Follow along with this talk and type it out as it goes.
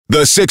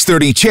The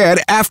 6:30 CHED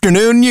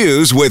Afternoon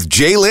News with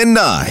Jaylen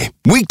Nye.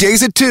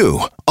 Weekdays at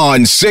 2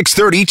 on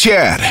 6:30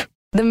 CHED.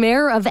 The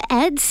mayor of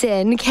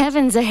Edson,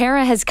 Kevin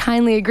Zahara, has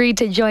kindly agreed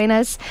to join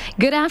us.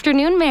 Good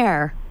afternoon,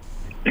 Mayor.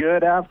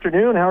 Good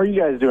afternoon. How are you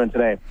guys doing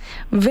today?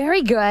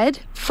 Very good.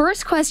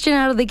 First question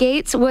out of the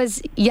gates,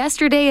 was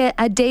yesterday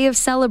a day of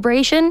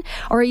celebration,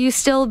 or are you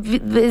still,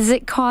 is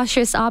it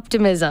cautious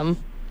optimism?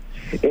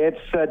 It's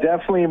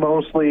definitely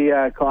mostly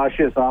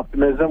cautious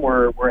optimism.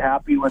 We're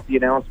happy with the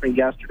announcement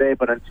yesterday,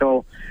 but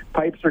until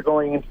pipes are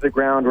going into the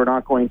ground, we're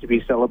not going to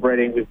be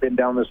celebrating. We've been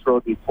down this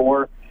road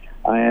before,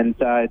 and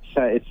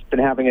it's been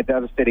having a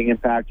devastating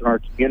impact on our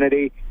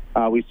community.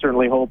 We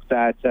certainly hope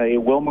that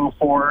it will move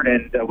forward,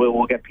 and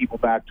we'll get people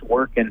back to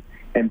work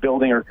and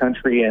building our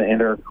country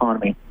and our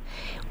economy.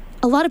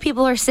 A lot of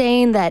people are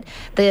saying that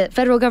the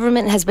federal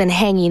government has been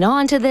hanging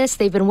on to this.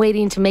 They've been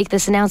waiting to make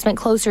this announcement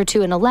closer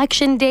to an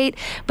election date,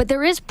 but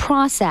there is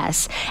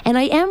process. And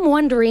I am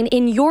wondering,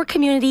 in your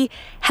community,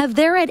 have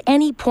there at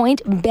any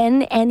point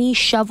been any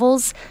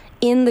shovels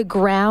in the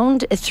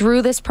ground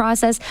through this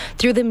process,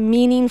 through the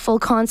meaningful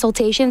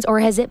consultations,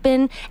 or has it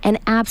been an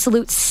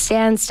absolute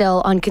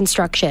standstill on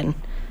construction?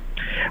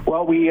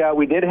 Well,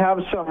 we did have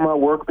some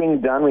work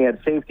being done. We had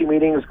safety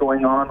meetings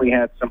going on. We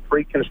had some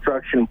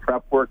pre-construction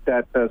prep work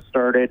that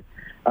started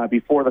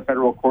before the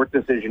federal court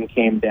decision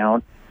came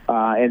down,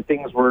 and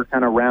things were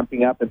kind of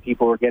ramping up, and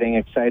people were getting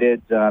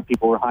excited.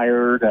 People were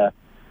hired,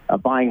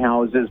 buying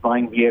houses,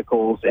 buying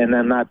vehicles, and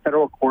then that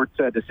federal court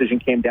decision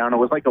came down. It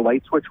was like a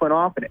light switch went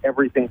off, and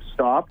everything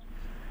stopped.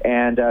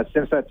 And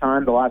since that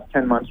time, the last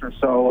 10 months or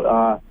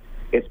so,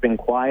 it's been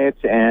quiet,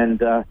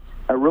 and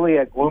really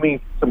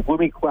some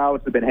gloomy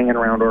clouds have been hanging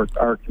around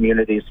our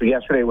community. So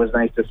yesterday it was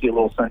nice to see a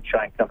little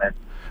sunshine come in.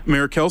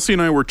 Mayor, Kelsey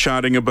and I were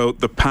chatting about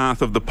the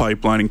path of the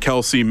pipeline, and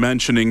Kelsey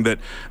mentioning that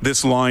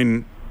this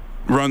line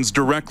runs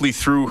directly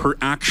through her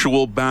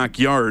actual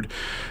backyard.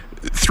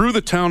 Through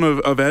the town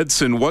of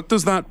Edson, what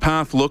does that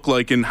path look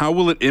like, and how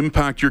will it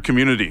impact your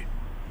community?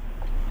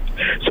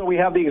 So we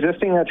have the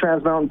existing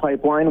Trans Mountain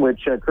pipeline,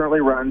 which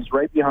currently runs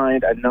right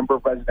behind a number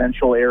of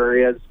residential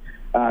areas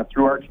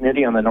through our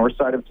community on the north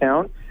side of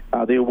town.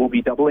 They will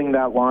be doubling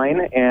that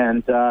line,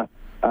 and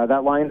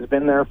that line's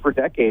been there for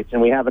decades, and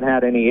we haven't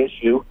had any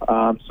issue.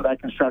 So that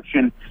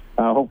construction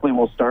hopefully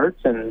will start,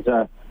 and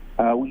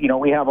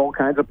we have all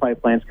kinds of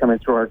pipelines coming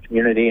through our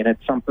community, and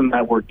it's something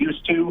that we're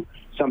used to,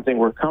 something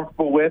we're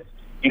comfortable with.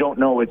 You don't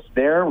know it's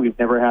there. We've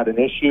never had an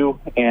issue,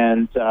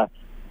 and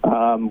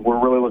we're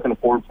really looking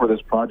forward for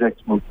this project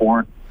to move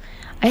forward.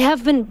 I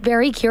have been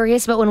very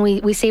curious about when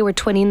we say we're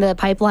twinning the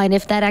pipeline,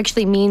 if that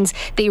actually means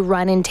they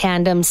run in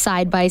tandem,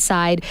 side by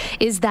side.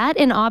 Is that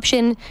an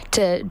option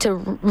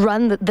to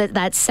run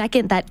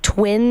that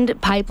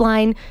twinned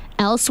pipeline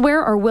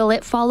elsewhere, or will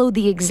it follow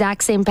the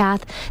exact same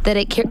path that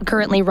it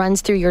currently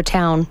runs through your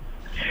town?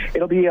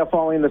 It'll be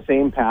following the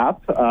same path.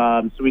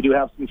 So we do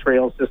have some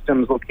trail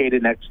systems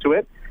located next to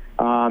it,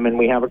 and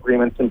we have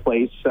agreements in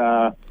place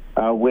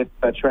with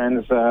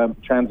Trans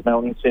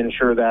Mountain to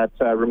ensure that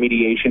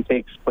remediation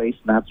takes place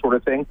and that sort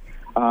of thing.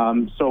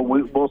 So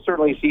we'll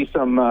certainly see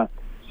some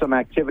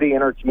activity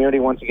in our community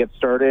once it gets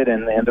started,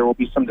 and there will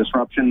be some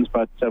disruptions,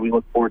 but we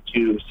look forward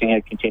to seeing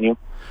it continue.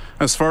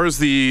 As far as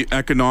the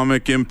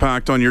economic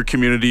impact on your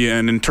community,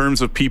 and in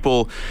terms of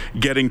people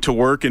getting to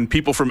work and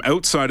people from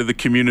outside of the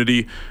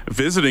community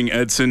visiting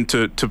Edson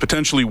to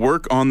potentially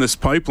work on this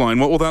pipeline,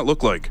 what will that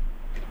look like?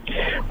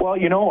 Well,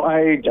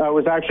 I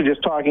was actually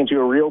just talking to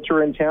a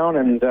realtor in town,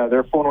 and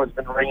their phone has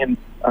been ringing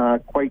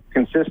quite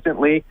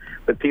consistently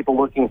with people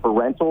looking for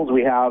rentals.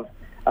 We have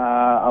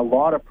a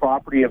lot of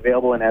property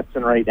available in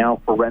Edson right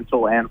now for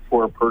rental and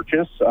for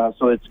purchase,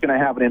 so it's going to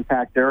have an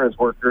impact there as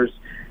workers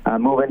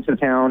move into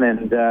town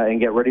and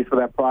get ready for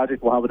that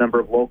project. We'll have a number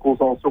of locals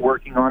also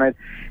working on it,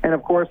 and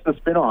of course the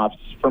spin-offs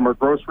from our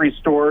grocery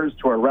stores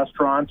to our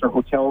restaurants. Our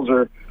hotels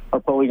are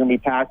probably going to be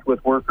packed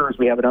with workers.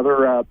 We have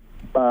another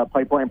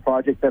pipeline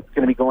project that's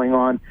going to be going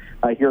on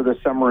here this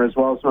summer as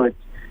well. So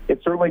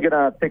it's certainly going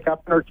to pick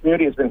up in our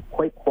community. It's been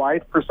quite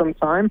quiet for some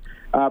time,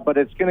 but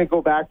it's going to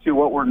go back to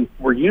what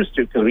we're used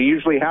to, because we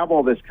usually have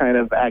all this kind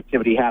of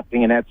activity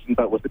happening in Edson,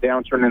 but with the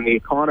downturn in the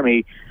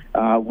economy,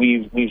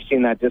 we've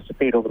seen that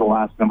dissipate over the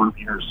last number of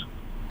years.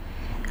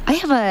 I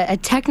have a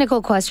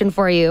technical question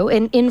for you.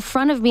 In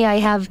front of me, I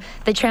have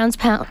the Trans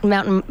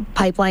Mountain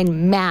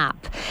Pipeline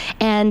map,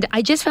 and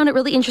I just found it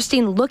really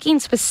interesting looking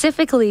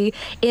specifically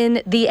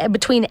in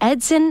between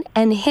Edson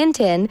and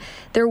Hinton.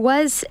 There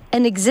was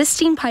an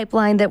existing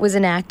pipeline that was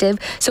inactive.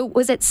 So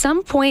was at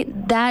some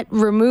point that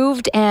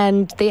removed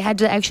and they had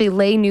to actually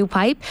lay new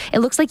pipe? It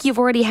looks like you've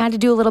already had to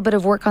do a little bit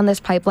of work on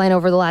this pipeline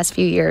over the last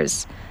few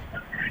years.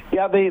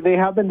 Yeah, they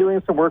have been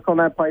doing some work on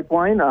that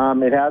pipeline.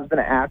 It has been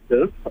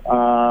active.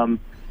 I'm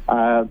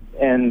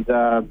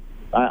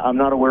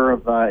not aware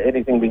of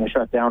anything being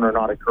shut down or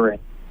not occurring.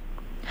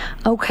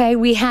 Okay,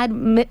 we had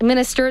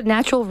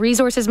Natural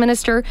Resources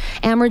Minister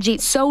Amarjeet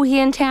Sohi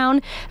in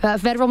town.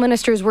 Federal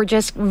ministers were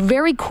just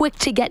very quick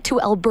to get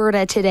to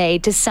Alberta today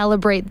to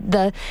celebrate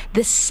the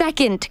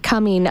second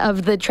coming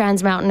of the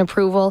Trans Mountain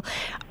approval.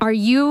 Are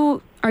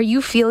you Are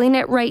you feeling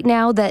it right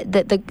now that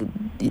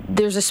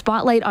there's a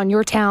spotlight on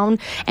your town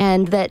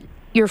and that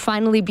you're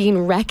finally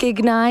being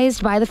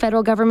recognized by the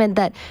federal government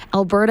that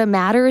Alberta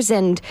matters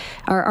and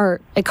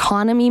our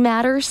economy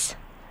matters?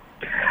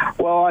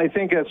 Well, I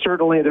think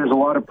certainly there's a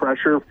lot of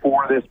pressure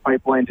for this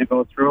pipeline to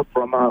go through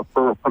from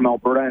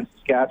Alberta and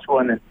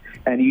Saskatchewan,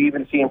 and you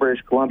even see in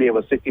British Columbia,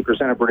 with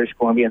 60% of British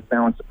Columbians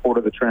now in support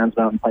of the Trans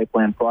Mountain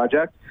Pipeline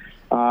project.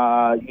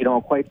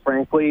 Quite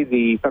frankly,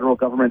 the federal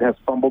government has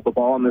fumbled the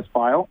ball in this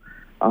file,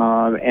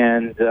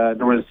 and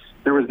there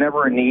was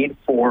never a need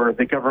for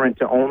the government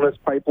to own this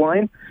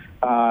pipeline.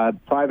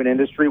 Private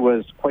industry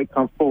was quite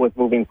comfortable with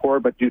moving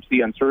forward, but due to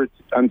the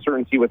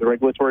uncertainty with the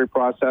regulatory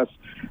process,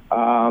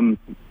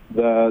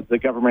 the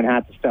government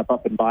had to step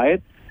up and buy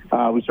it.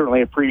 We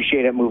certainly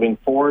appreciate it moving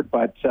forward,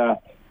 but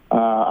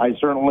I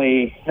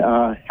certainly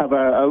have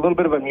a little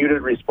bit of a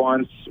muted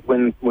response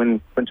when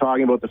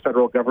talking about the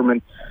federal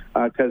government,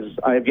 because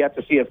I have yet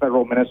to see a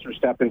federal minister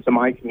step into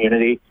my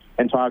community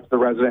and talk to the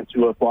residents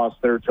who have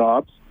lost their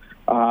jobs.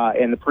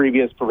 In the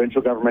previous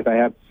provincial government, I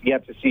have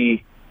yet to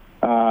see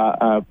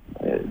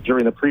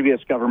during the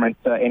previous government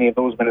any of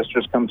those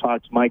ministers come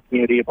talk to my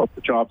community about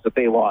the jobs that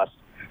they lost.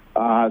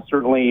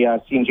 Certainly,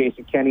 seen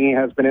Jason Kenney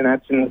has been in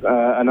Edson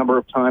a number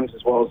of times,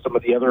 as well as some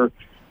of the other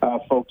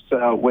folks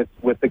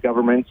with the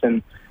government,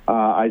 and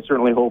I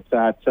certainly hope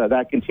that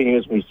that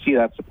continues. We see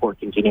that support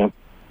continue.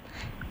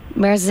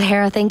 Mayor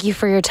Zahara, thank you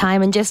for your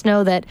time, and just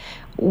know that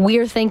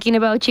we're thinking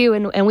about you,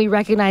 and we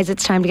recognize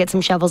it's time to get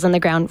some shovels in the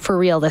ground for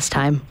real this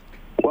time.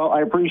 Well,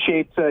 I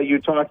appreciate you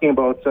talking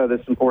about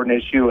this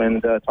important issue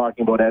and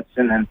talking about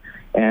Edson,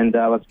 and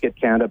let's get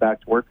Canada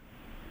back to work.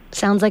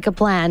 Sounds like a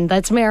plan.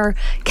 That's Mayor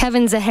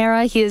Kevin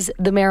Zahara. He is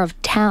the mayor of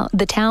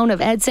the town of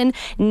Edson.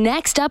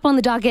 Next up on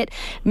the docket,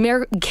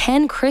 Mayor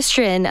Ken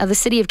Christian of the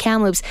city of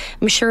Kamloops.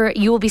 I'm sure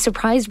you will be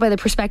surprised by the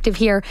perspective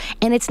here.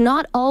 And it's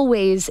not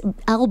always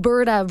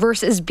Alberta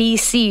versus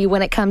BC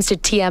when it comes to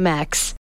TMX.